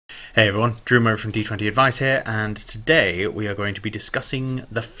Hey everyone, Drew Murray from D20 Advice here, and today we are going to be discussing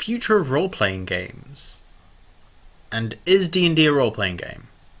the future of role-playing games. And is D&D a role-playing game?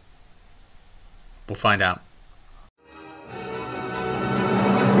 We'll find out.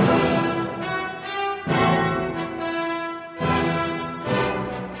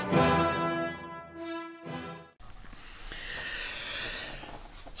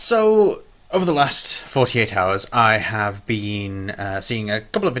 So, over the last 48 hours, I have been seeing a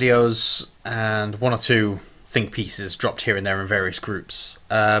couple of videos and one or two think pieces dropped here and there in various groups.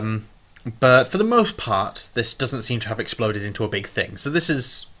 But for the most part, this doesn't seem to have exploded into a big thing. So this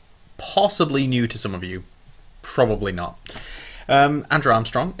is possibly new to some of you. Probably not. Andrew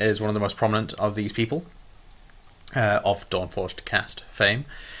Armstrong is one of the most prominent of these people, of Dawnforged cast fame.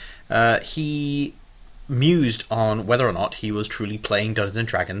 He mused on whether or not he was truly playing Dungeons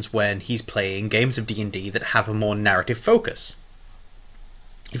 & Dragons when he's playing games of D&D that have a more narrative focus.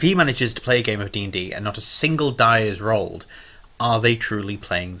 If he manages to play a game of D&D and not a single die is rolled, are they truly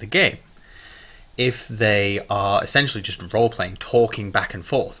playing the game? If they are essentially just role-playing, talking back and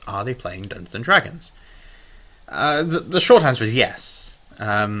forth, are they playing Dungeons & Dragons? The short answer is yes.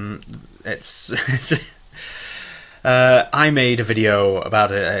 I made a video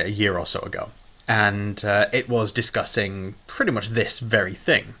about a year or so ago, and it was discussing pretty much this very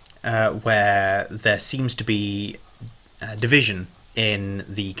thing, where there seems to be division in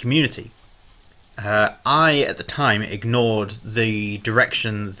the community. I, at the time, ignored the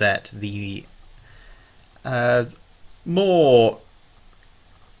direction that the more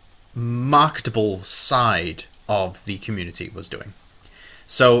marketable side of the community was doing.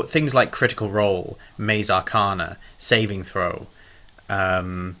 So things like Critical Role, Maze Arcana, Saving Throw,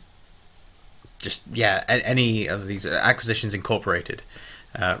 any of these, Acquisitions Incorporated,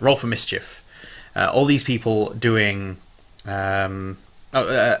 Roll for Mischief, all these people doing Encounter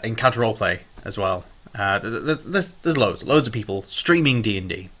Roleplay as well. There's loads of people streaming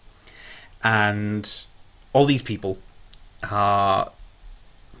D&D, and all these people are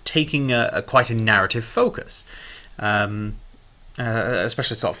taking quite a narrative focus,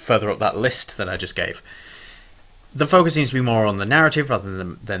 especially sort of further up that list that I just gave. The focus seems to be more on the narrative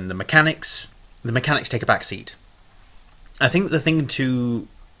rather than the mechanics. The mechanics take a back seat. I think the two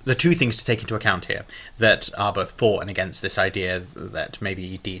things to take into account here that are both for and against this idea that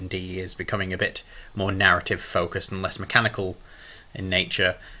maybe D&D is becoming a bit more narrative focused and less mechanical in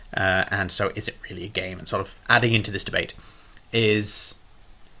nature, and so is it really a game, and sort of adding into this debate, is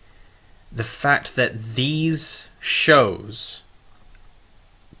the fact that these shows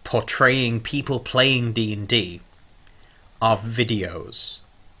portraying people playing D&D are videos.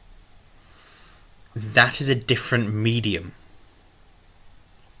 That is a different medium.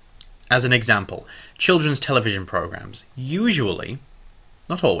 As an example, children's television programs, usually,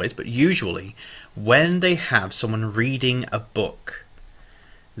 not always, but usually, when they have someone reading a book,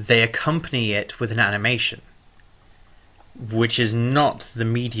 they accompany it with an animation, which is not the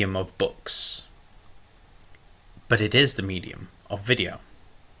medium of books, but it is the medium of video.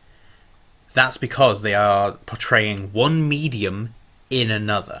 That's because they are portraying one medium in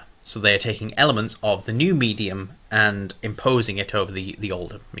another. So they are taking elements of the new medium and imposing it over the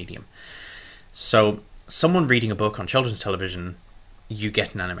older medium. So someone reading a book on children's television, you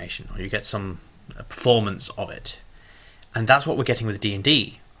get an animation, or you get some performance of it. And that's what we're getting with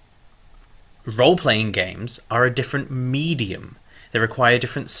D&D. Role-playing games are a different medium. They require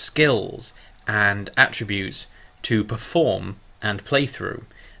different skills and attributes to perform and play through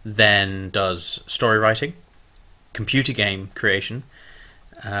than does story writing, computer game creation,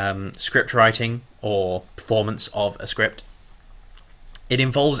 script writing, or performance of a script. It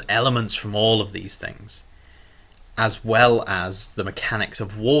involves elements from all of these things, as well as the mechanics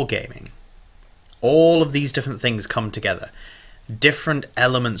of wargaming. All of these different things come together. Different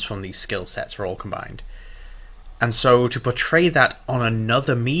elements from these skill sets are all combined. And so to portray that on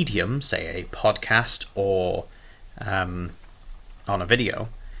another medium, say a podcast or on a video,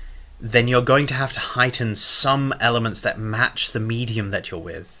 then you're going to have to heighten some elements that match the medium that you're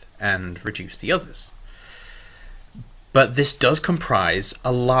with and reduce the others. But this does comprise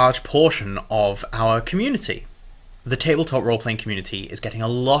a large portion of our community. The tabletop role-playing community is getting a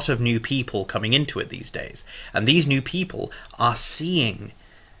lot of new people coming into it these days, and these new people are seeing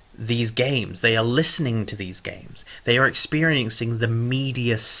these games, they are listening to these games, they are experiencing the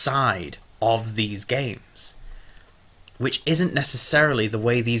media side of these games, which isn't necessarily the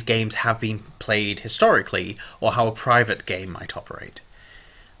way these games have been played historically, or how a private game might operate.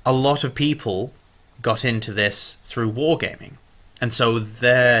 A lot of people got into this through wargaming, and so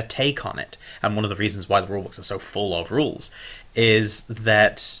their take on it, and one of the reasons why the rulebooks are so full of rules, is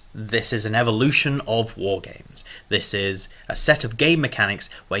that This is an evolution of war games. This is a set of game mechanics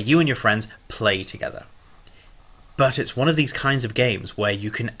where you and your friends play together. But it's one of these kinds of games where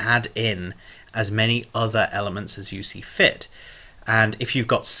you can add in as many other elements as you see fit. And if you've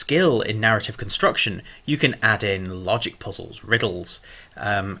got skill in narrative construction, you can add in logic puzzles, riddles,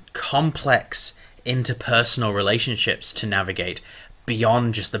 complex interpersonal relationships to navigate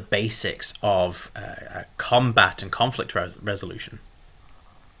beyond just the basics of combat and conflict resolution.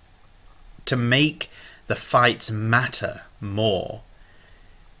 To make the fights matter more,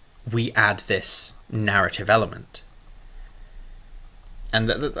 we add this narrative element. And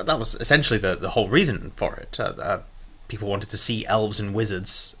that was essentially the whole reason for it. People wanted to see elves and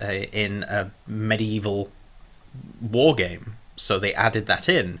wizards in a medieval war game, so they added that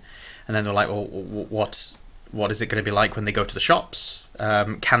in. And then they're like, well, what is it going to be like when they go to the shops?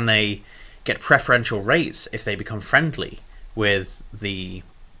 Can they get preferential rates if they become friendly with the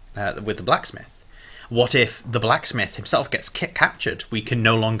blacksmith? What if the blacksmith himself gets captured? We can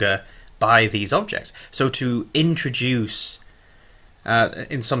no longer buy these objects. So to introduce,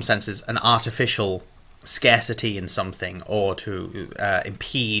 in some senses, an artificial scarcity in something, or to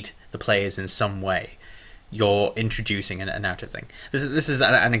impede the players in some way, you're introducing a narrative thing. This is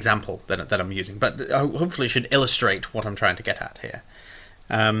an example that I'm using, but hopefully it should illustrate what I'm trying to get at here.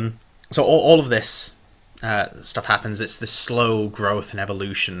 So all of this stuff happens. It's this slow growth and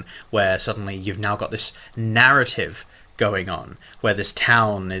evolution where suddenly you've now got this narrative going on, where this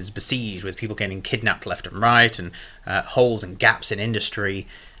town is besieged with people getting kidnapped left and right, and holes and gaps in industry,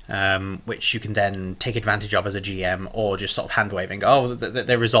 which you can then take advantage of as a GM, or just sort of hand-waving, oh,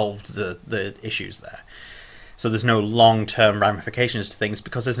 they resolved the issues there. So there's no long-term ramifications to things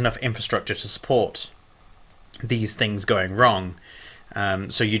because there's enough infrastructure to support these things going wrong.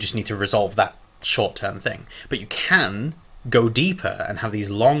 So you just need to resolve that short-term thing. But you can go deeper and have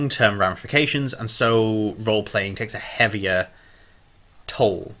these long-term ramifications, and so role-playing takes a heavier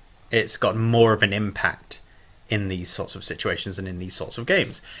toll. It's got more of an impact in these sorts of situations and in these sorts of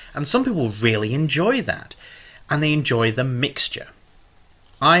games. And some people really enjoy that, and they enjoy the mixture.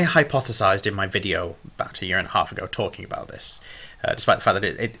 I hypothesized in my video about a year and a half ago talking about this, despite the fact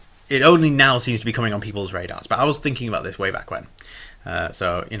that it only now seems to be coming on people's radars. But I was thinking about this way back when.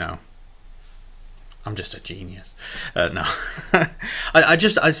 So, you know, I'm just a genius. No. I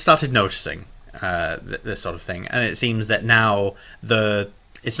started noticing this sort of thing, and it seems that now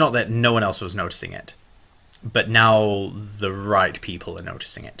it's not that no one else was noticing it, but now the right people are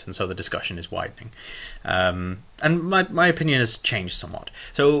noticing it, and so the discussion is widening. And my opinion has changed somewhat.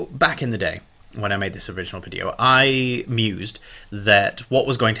 So back in the day, when I made this original video, I mused that what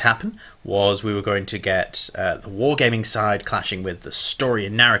was going to happen was we were going to get the wargaming side clashing with the story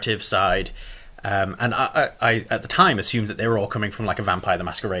and narrative side, and I at the time assumed that they were all coming from like a Vampire the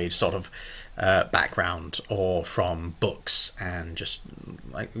Masquerade sort of background, or from books and just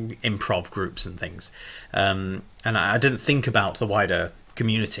like improv groups and things, and I didn't think about the wider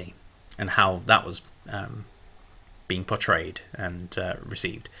community and how that was being portrayed and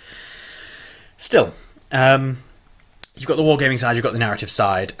received. Still, you've got the wargaming side, you've got the narrative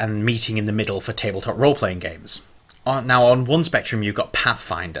side, and meeting in the middle for tabletop role-playing games. Now, on one spectrum, you've got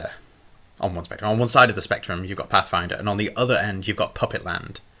Pathfinder. On one spectrum, on one side of the spectrum, you've got Pathfinder, and on the other end, you've got Puppet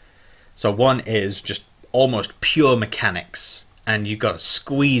Land. So one is just almost pure mechanics, and you've got to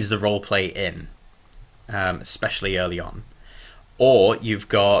squeeze the roleplay in, especially early on. Or you've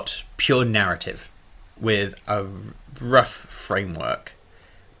got pure narrative with a rough framework,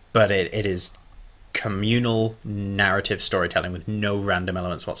 but it is communal narrative storytelling with no random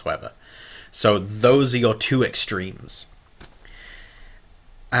elements whatsoever. So those are your two extremes.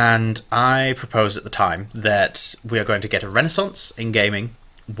 And I proposed at the time that we are going to get a renaissance in gaming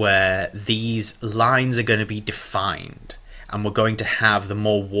where these lines are going to be defined, and we're going to have the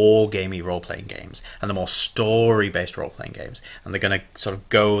more war-gamey role-playing games and the more story-based role-playing games, and they're going to sort of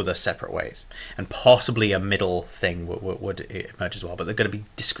go their separate ways. And possibly a middle thing would emerge as well, but they're going to be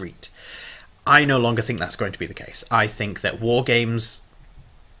discrete. I no longer think that's going to be the case. I think that war games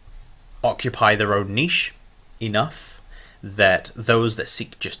occupy their own niche enough that those that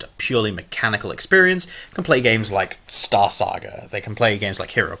seek just a purely mechanical experience can play games like Star Saga, they can play games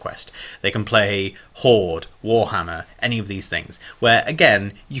like Hero Quest, they can play Horde, Warhammer, any of these things, where,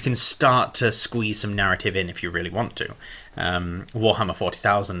 again, you can start to squeeze some narrative in if you really want to. Warhammer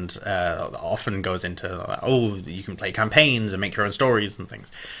 40,000 often goes into, oh, you can play campaigns and make your own stories and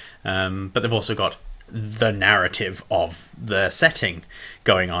things. But they've also got the narrative of the setting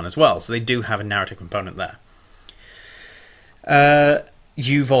going on as well, so they do have a narrative component there.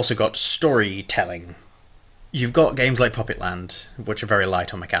 You've also got storytelling You've got games like Puppet Land, which are very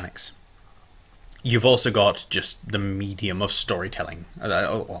light on mechanics. You've also got just the medium of storytelling.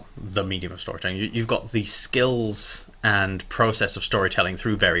 The medium of storytelling. You've got the skills and process of storytelling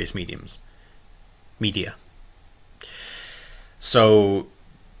through various media. So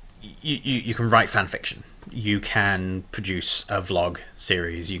you can write fan fiction. You can produce a vlog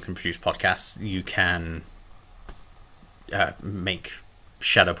series. You can produce podcasts. You can make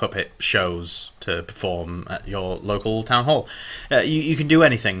shadow puppet shows to perform at your local town hall. You can do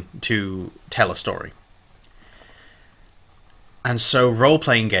anything to tell a story. And so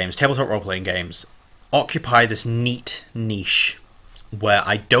role-playing games, tabletop role-playing games, occupy this neat niche where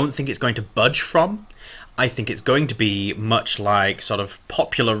I don't think it's going to budge from. I think it's going to be much like sort of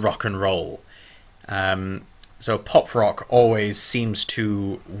popular rock and roll. So pop rock always seems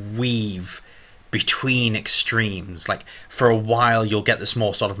to weave between extremes. Like, for a while you'll get this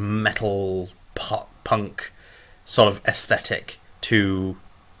more sort of metal pop punk sort of aesthetic to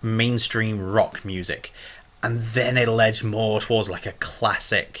mainstream rock music, and then it'll edge more towards like a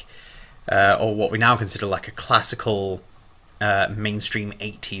classic, or what we now consider like a classical mainstream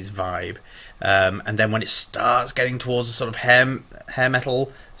 80s vibe, and then when it starts getting towards a sort of hair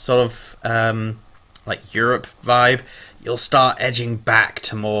metal sort of like Europe vibe, you'll start edging back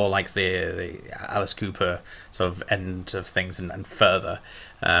to more like the Alice Cooper sort of end of things and further.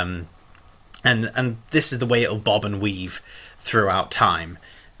 And this is the way it'll bob and weave throughout time.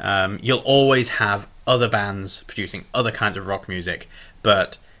 You'll always have other bands producing other kinds of rock music,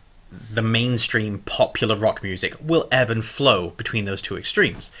 but the mainstream popular rock music will ebb and flow between those two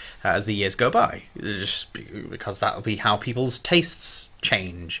extremes as the years go by, just because that'll be how people's tastes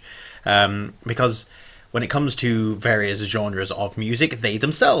change. Because when it comes to various genres of music, they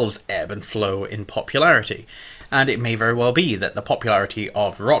themselves ebb and flow in popularity. And it may very well be that the popularity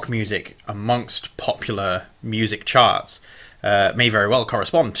of rock music amongst popular music charts may very well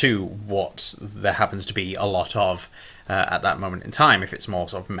correspond to what there happens to be a lot of at that moment in time, if it's more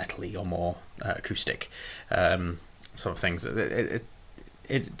sort of metal-y or more acoustic sort of things.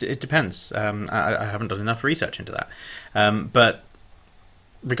 It depends. I haven't done enough research into that. But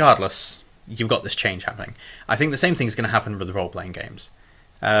regardless, you've got this change happening. I think the same thing is going to happen with the role-playing games.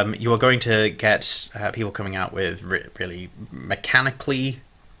 You are going to get people coming out with really mechanically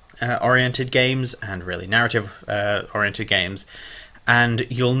oriented games and really narrative oriented games, and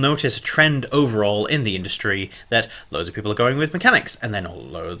you'll notice a trend overall in the industry that loads of people are going with mechanics, and then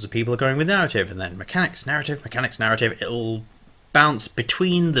loads of people are going with narrative, and then mechanics, narrative, mechanics, narrative. It'll bounce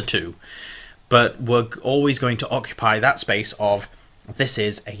between the two, but we're always going to occupy that space of, this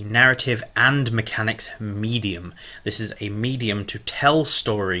is a narrative and mechanics medium. This is a medium to tell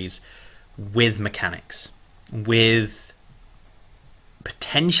stories with mechanics, with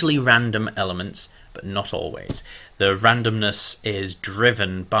potentially random elements, but not always. The randomness is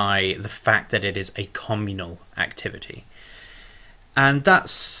driven by the fact that it is a communal activity. And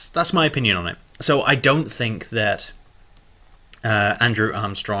that's my opinion on it. So I don't think that Andrew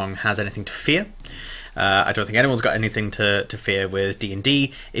Armstrong has anything to fear. I don't think anyone's got anything to fear with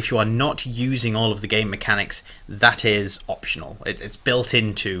D&D. If you are not using all of the game mechanics, that is optional. It's built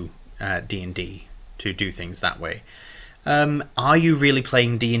into D&D to do things that way. Are you really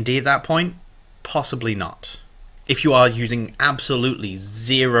playing D&D at that point? Possibly not. If you are using absolutely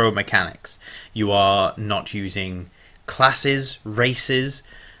zero mechanics, you are not using classes, races,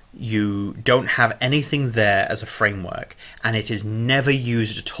 you don't have anything there as a framework, and it is never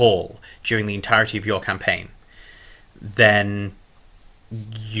used at all during the entirety of your campaign, then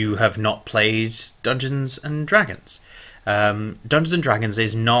you have not played Dungeons and Dragons. Dungeons and Dragons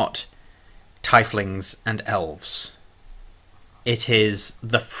is not tieflings and elves. It is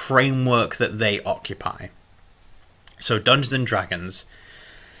the framework that they occupy. So Dungeons and Dragons,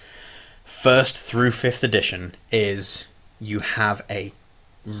 1st through 5th edition, is you have a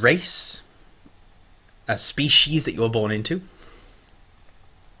race, a species that you're born into.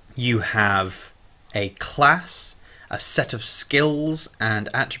 You have a class, a set of skills and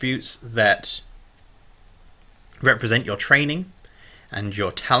attributes that represent your training and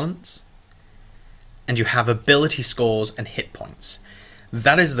your talents. And you have ability scores and hit points.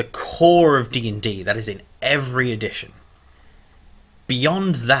 That is the core of D&D. That is in every edition.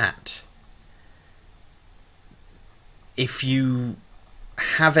 Beyond that, if you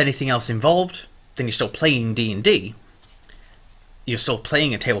have anything else involved, then you're still playing D&D. You're still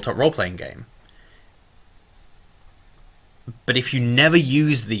playing a tabletop role-playing game. But if you never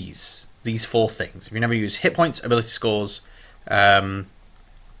use these 4 things, if you never use hit points, ability scores,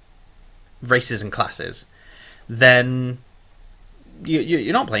 races and classes, then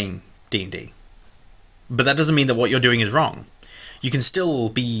you're not playing D&D. but that doesn't mean that what you're doing is wrong. You can still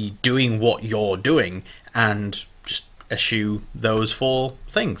be doing what you're doing and just eschew those 4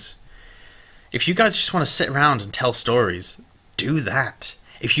 things. If you guys just want to sit around and tell stories, do that.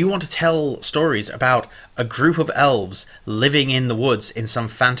 If you want to tell stories about a group of elves living in the woods in some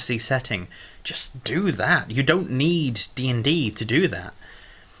fantasy setting, just do that. You don't need D&D to do that.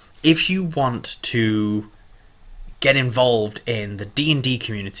 If you want to get involved in the D&D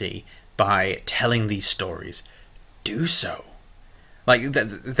community by telling these stories, do so. Like,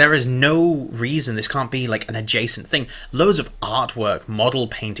 there is no reason this can't be like an adjacent thing. Loads of artwork, model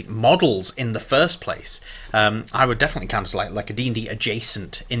painting, models in the first place. I would definitely count as like a D&D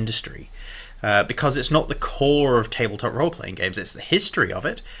adjacent industry. Because it's not the core of tabletop role-playing games. It's the history of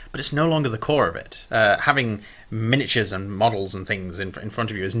it, but it's no longer the core of it. Having miniatures and models and things in front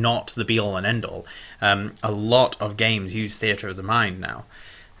of you is not the be-all and end-all. A lot of games use theatre of the mind now,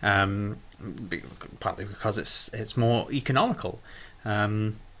 partly because it's more economical.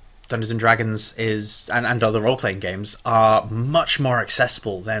 Dungeons and Dragons is and other role-playing games are much more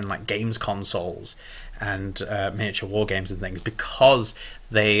accessible than like games consoles and miniature war games and things, because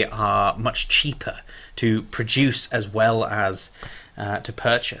they are much cheaper to produce as well as to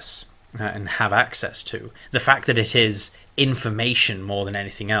purchase and have access to. The fact that it is information more than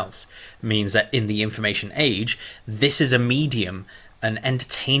anything else means that in the information age, this is a medium, an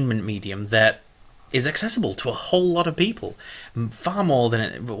entertainment medium that is accessible to a whole lot of people, far more than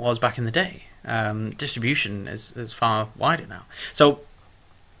it was back in the day. Distribution is far wider now. So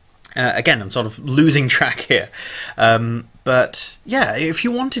again, I'm sort of losing track here. But yeah, if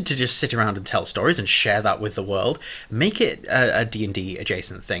you wanted to just sit around and tell stories and share that with the world, make it a D&D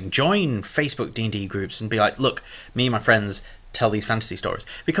adjacent thing. Join Facebook D&D groups and be like, look, me and my friends tell these fantasy stories.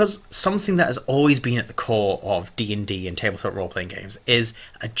 Because something that has always been at the core of D&D and tabletop role-playing games is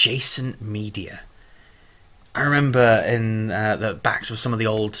adjacent media. I remember in the backs of some of the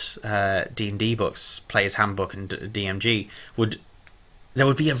old D&D books, Player's Handbook and DMG, there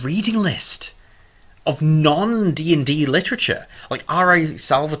would be a reading list of non-D&D literature. Like R.A.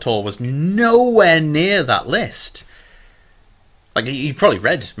 Salvatore was nowhere near that list. Like, you probably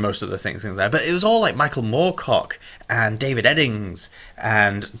read most of the things in there, but it was all like Michael Moorcock and David Eddings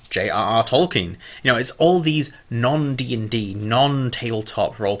and J.R.R. Tolkien. You know, it's all these non-D&D,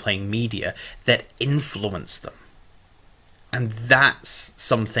 non-tabletop role-playing media that influence them. And that's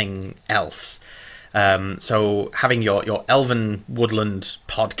something else. So having your Elven Woodland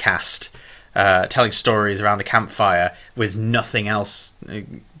podcast, telling stories around a campfire with nothing else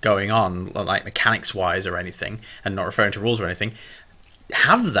going on, like mechanics-wise or anything, and not referring to rules or anything,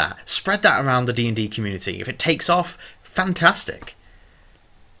 have that. Spread that around the D&D community. If it takes off, fantastic.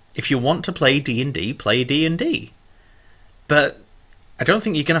 If you want to play D&D, play D&D. But I don't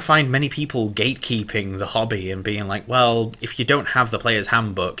think you're going to find many people gatekeeping the hobby and being like, well, if you don't have the Player's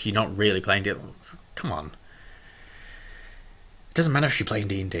Handbook, you're not really playing D&D. Come on. It doesn't matter if you're playing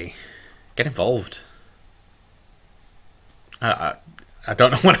D&D. Get involved. I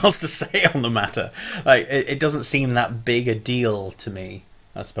don't know what else to say on the matter. Like, it doesn't seem that big a deal to me,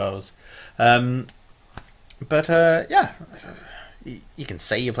 I suppose. Yeah, you can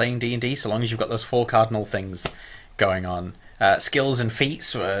say you're playing D&D so long as you've got those 4 cardinal things going on. Skills and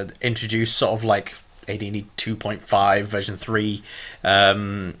feats were introduced sort of like AD&D 2.5 version 3.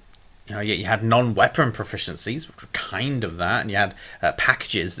 You know, you had non-weapon proficiencies, which were kind of that, and you had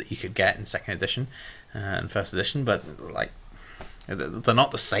packages that you could get in 2nd edition and 1st edition, but like they're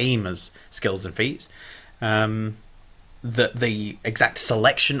not the same as skills and feats. The exact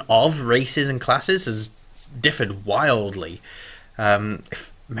selection of races and classes has differed wildly.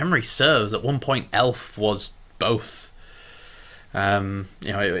 If memory serves, at one point elf was both. You know,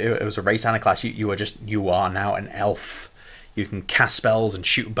 it was a race and a class. You are now an elf. You can cast spells and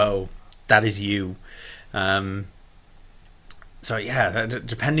shoot a bow. That is you. So yeah,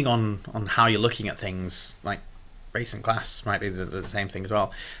 depending on how you're looking at things, like race and class might be the same thing as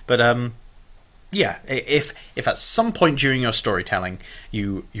well. But yeah, if at some point during your storytelling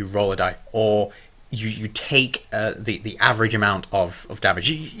you roll a die, or you take the average amount of damage,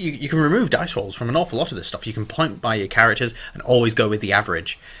 you can remove dice rolls from an awful lot of this stuff. You can point by your characters and always go with the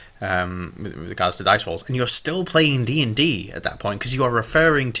average with regards to dice rolls, and you're still playing D&D at that point, because you are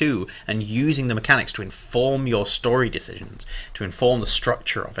referring to and using the mechanics to inform your story decisions, to inform the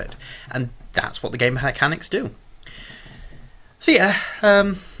structure of it, and that's what the game mechanics do. So yeah,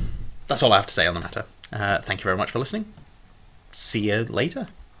 that's all I have to say on the matter. Thank you very much for listening. See you later.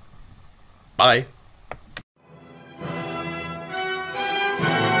 Bye.